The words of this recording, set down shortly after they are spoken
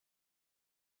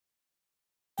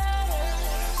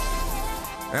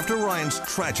After Ryan's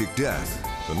tragic death,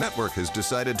 the network has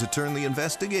decided to turn the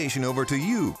investigation over to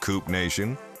you, Coop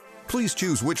Nation. Please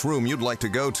choose which room you'd like to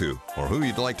go to or who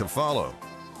you'd like to follow.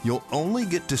 You'll only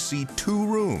get to see 2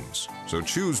 rooms, so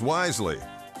choose wisely.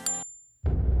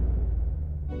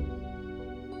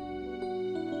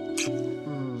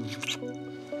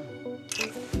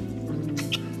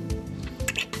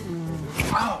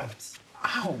 Oh,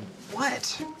 ow,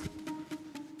 what?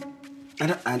 I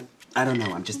don't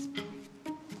know. I'm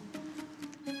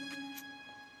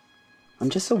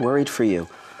just so worried for you.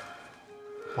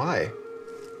 Why?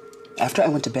 After I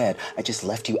went to bed, I just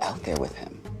left you out there with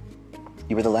him.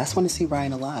 You were the last one to see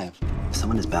Ryan alive.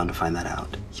 Someone is bound to find that out.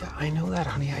 Yeah, I know that,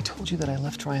 honey. I told you that I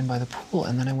left Ryan by the pool,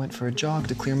 and then I went for a jog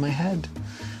to clear my head.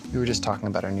 We were just talking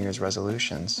about our New Year's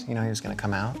resolutions. You know, he was gonna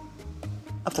come out.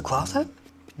 Of the closet?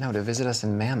 No, to visit us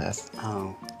in Mammoth.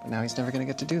 Oh. But now he's never gonna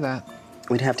get to do that.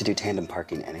 We'd have to do tandem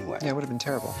parking anyway. Yeah, it would have been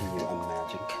terrible. Can you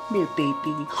imagine? Come here,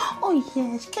 baby. Oh,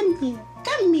 yes, come here.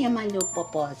 Come here, my little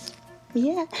papas.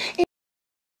 Yeah. So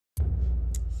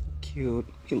cute.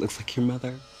 He looks like your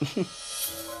mother. You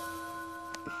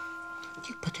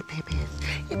pretty babies.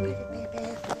 You pretty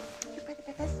babies. You pretty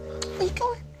babies. Where you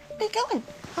going? Where you going?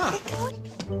 Huh. Where you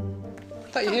going? I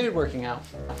thought you hated working out.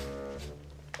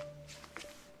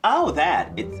 Oh,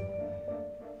 that.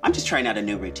 I'm just trying out a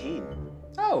new routine.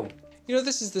 Oh, you know,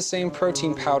 this is the same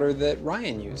protein powder that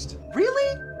Ryan used.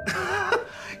 Really?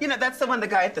 You know, that's the one the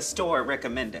guy at the store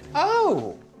recommended.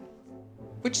 Oh!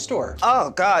 Which store? Oh,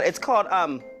 God. It's called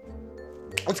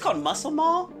Muscle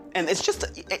Mall. And it's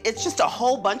just a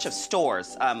whole bunch of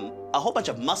stores, a whole bunch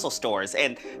of muscle stores.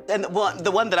 And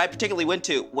the one that I particularly went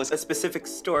to was a specific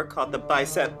store called the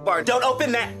Bicep Bar. Don't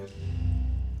open that!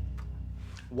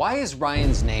 Why is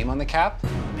Ryan's name on the cap?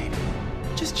 Baby,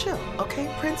 just chill, okay,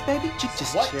 Prince, baby?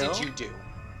 Just What chill. did you do?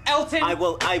 Elton! I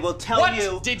will tell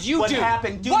you what did you what do?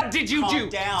 happened. What did you Calm do?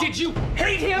 down. Did you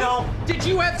hate him? No. Did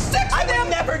you have sex with him? I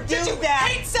would never do did you that.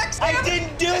 hate sex with him? I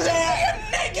didn't do did that.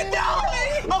 Did you see him naked down me?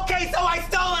 Okay, so I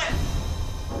stole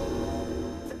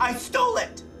it. I stole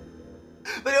it.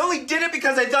 But I only did it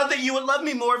because I thought that you would love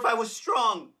me more if I was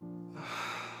strong.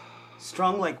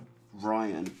 Strong like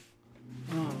Ryan.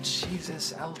 Oh,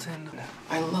 Jesus, Elton.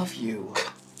 I love you.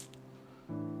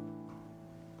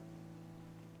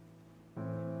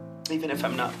 Even if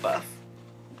I'm not buff.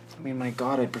 I mean, my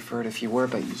God, I'd prefer it if you were,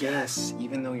 but yes,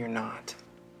 even though you're not.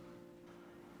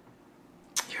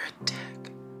 You're a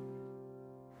dick.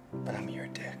 But I'm your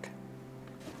dick.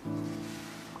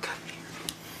 Come here.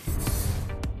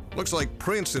 Looks like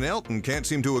Prince and Elton can't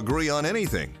seem to agree on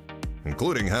anything,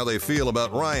 including how they feel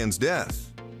about Ryan's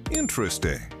death.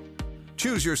 Interesting.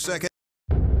 Choose your second.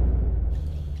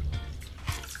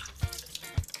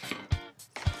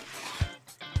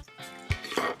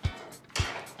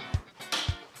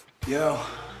 Yo.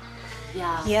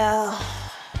 Yeah. Yo.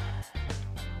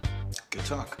 Good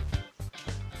talk.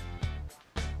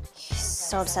 He's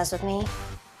so obsessed with me.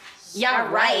 Yeah,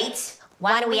 right.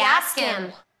 Why don't we ask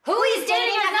him? Who he's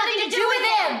dating has nothing to do with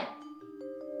him!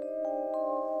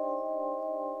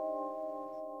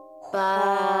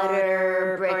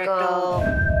 Butter, brickle.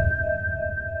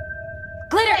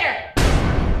 Glitter!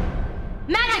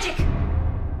 Magic!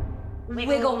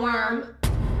 Wiggle worm.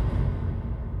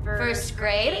 First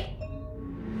grade?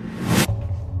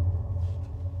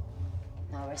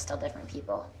 No, we're still different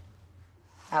people.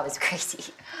 That was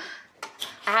crazy.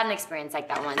 I had an experience like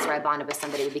that once where I bonded with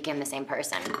somebody who became the same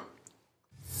person.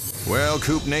 Well,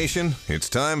 Coop Nation, it's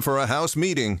time for a house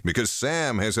meeting because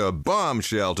Sam has a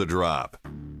bombshell to drop.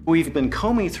 We've been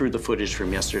combing through the footage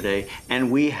from yesterday,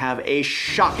 and we have a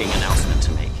shocking announcement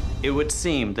to make. It would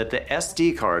seem that the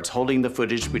SD cards holding the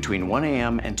footage between 1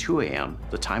 a.m. and 2 a.m.,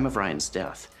 the time of Ryan's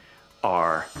death,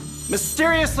 are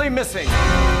mysteriously missing.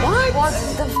 What? What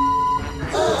the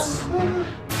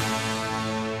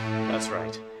That's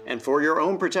right. And for your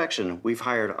own protection, we've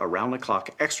hired around-the-clock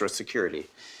extra security.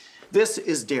 This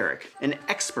is Derek, an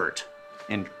expert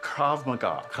in Krav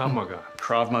Maga. Krav Maga.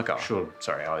 Krav Maga. Sure.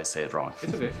 Sorry, I always say it wrong.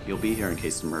 It's okay. You'll be here in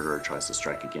case the murderer tries to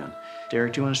strike again.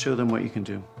 Derek, do you want to show them what you can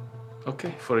do?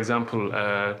 Okay. For example,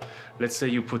 let's say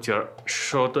you put your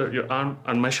arm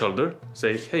on my shoulder.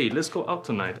 Say, hey, let's go out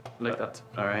tonight, like that.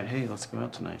 All right, hey, let's go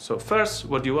out tonight. So first,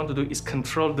 what you want to do is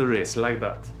control the wrist, like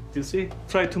that. Do you see?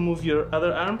 Try to move your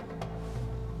other arm.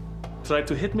 Try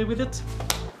to hit me with it.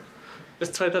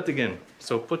 Let's try that again.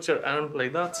 So put your arm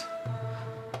like that.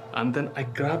 And then I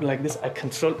grab like this, I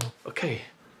control, okay.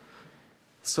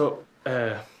 So,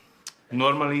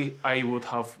 normally I would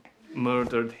have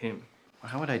murdered him.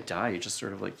 How would I die? You just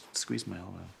sort of like squeeze my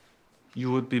elbow.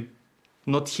 You would be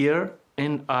not here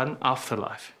in an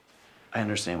afterlife. I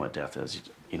understand what death is.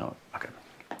 You know, okay.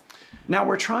 Now,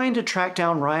 we're trying to track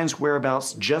down Ryan's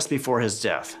whereabouts just before his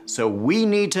death, so we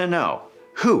need to know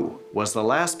who was the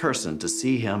last person to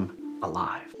see him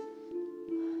alive.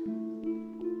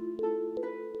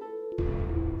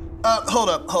 Hold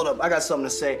up. I got something to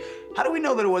say. How do we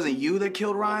know that it wasn't you that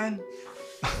killed Ryan?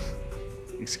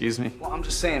 Excuse me? Well, I'm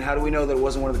just saying, how do we know that it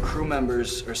wasn't one of the crew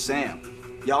members or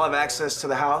Sam? Y'all have access to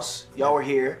the house. Y'all were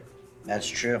here. That's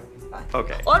true.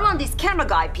 Okay. All on these camera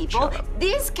guy people.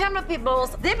 These camera people,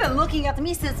 they've been looking at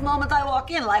me since the moment I walk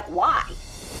in. Like, why?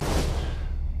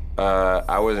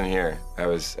 I wasn't here. I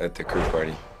was at the crew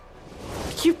party.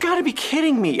 You've got to be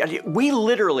kidding me. We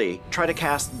literally try to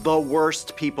cast the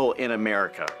worst people in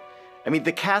America. I mean,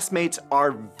 the castmates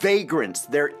are vagrants.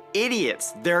 They're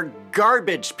idiots. They're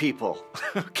garbage people,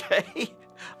 okay?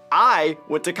 I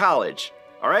went to college,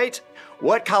 all right?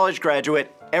 What college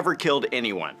graduate ever killed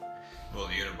anyone? Well,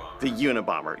 the Unabomber. The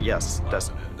Unabomber, yes.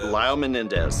 That's Lyle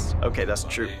Menendez. Okay, that's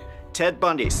true. Ted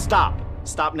Bundy, stop.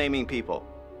 Stop naming people.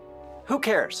 Who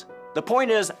cares? The point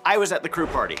is, I was at the crew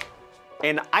party.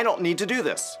 And I don't need to do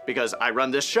this because I run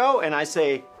this show and I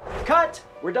say, cut,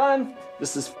 we're done.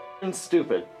 This is f***ing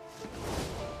stupid.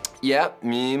 Yeah,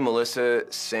 me, Melissa,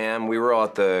 Sam, we were all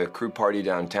at the crew party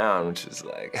downtown, which was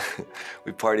like,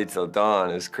 we partied till dawn.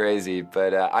 It was crazy,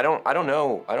 but I don't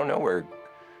know where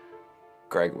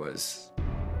Greg was.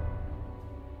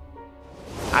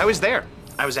 I was there.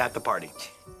 I was at the party.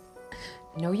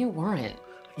 No, you weren't.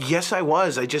 Yes, I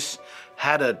was. I just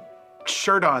had a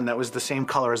shirt on that was the same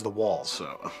color as the walls, so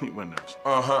when there's...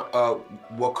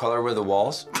 What color were the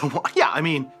walls? Yeah, I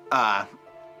mean,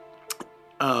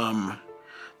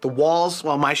 the walls,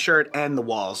 well, my shirt and the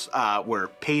walls were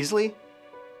paisley.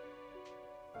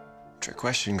 Trick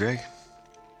question, Greg.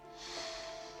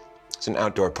 It's an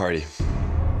outdoor party.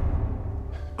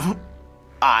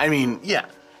 I mean, yeah.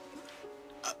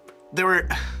 There were,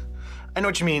 I know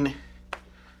what you mean.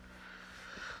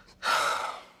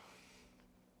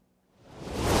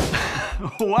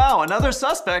 Wow, another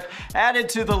suspect added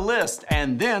to the list.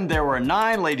 And then there were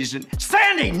 9 ladies and...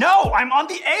 Sandy, no, I'm on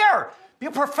the air. Be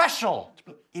a professional.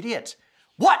 Idiot.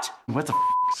 What? What the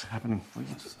is happening?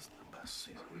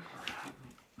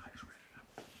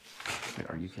 Wait,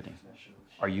 are you kidding?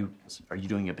 Are you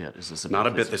doing a bit? Is this a bit? Not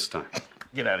a bit this time.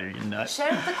 Get out of here, you nut.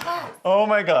 Shut up the class. Oh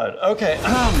my God, okay.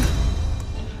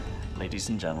 Ladies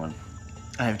and gentlemen,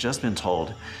 I have just been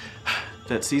told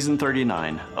that season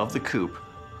 39 of The Coop,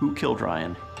 Who Killed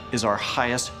Ryan, is our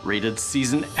highest rated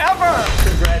season ever!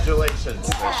 Congratulations.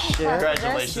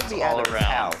 Congratulations all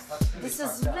around. This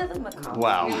is rhythm.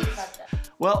 Wow.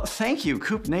 Well, thank you,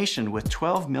 Coop Nation. With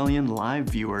 12 million live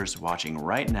viewers watching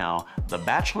right now, the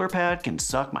bachelor pad can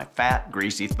suck my fat,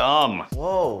 greasy thumb.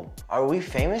 Whoa, are we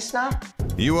famous now?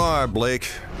 You are, Blake,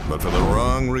 but for the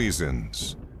wrong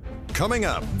reasons. Coming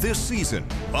up this season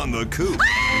on The Coop.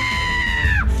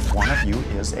 One of you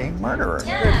is a murderer.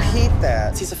 Repeat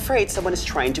that. He's afraid someone is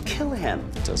trying to kill him.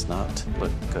 It does not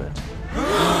look good.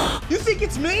 You think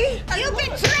it's me? You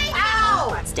betrayed me!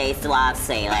 Ow! Stay suave,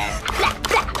 sailor.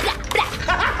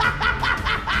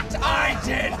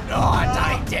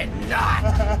 I did not.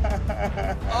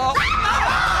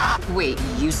 Wait,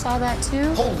 you saw that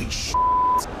too? Holy sh**.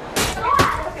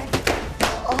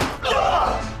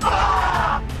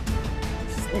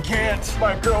 You can't.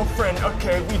 My girlfriend,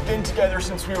 okay, we've been together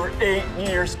since we were 8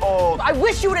 years old. I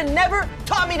wish you would have never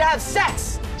taught me to have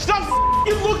sex. Stop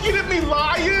looking at me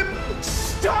lying.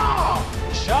 Stop.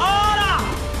 Shut up!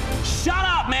 Shut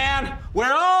up, man!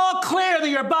 We're all clear that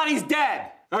your buddy's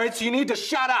dead. All right, so you need to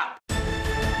shut up.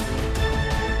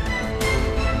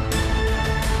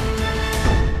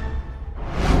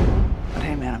 But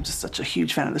hey, man, I'm just such a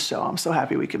huge fan of the show. I'm so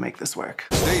happy we can make this work.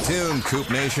 Stay tuned, Coop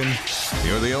Nation.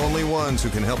 You're the only ones who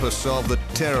can help us solve the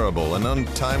terrible and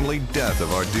untimely death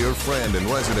of our dear friend and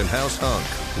resident house hunk,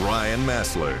 Ryan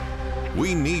Massler.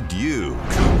 We need you,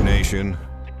 Coop Nation.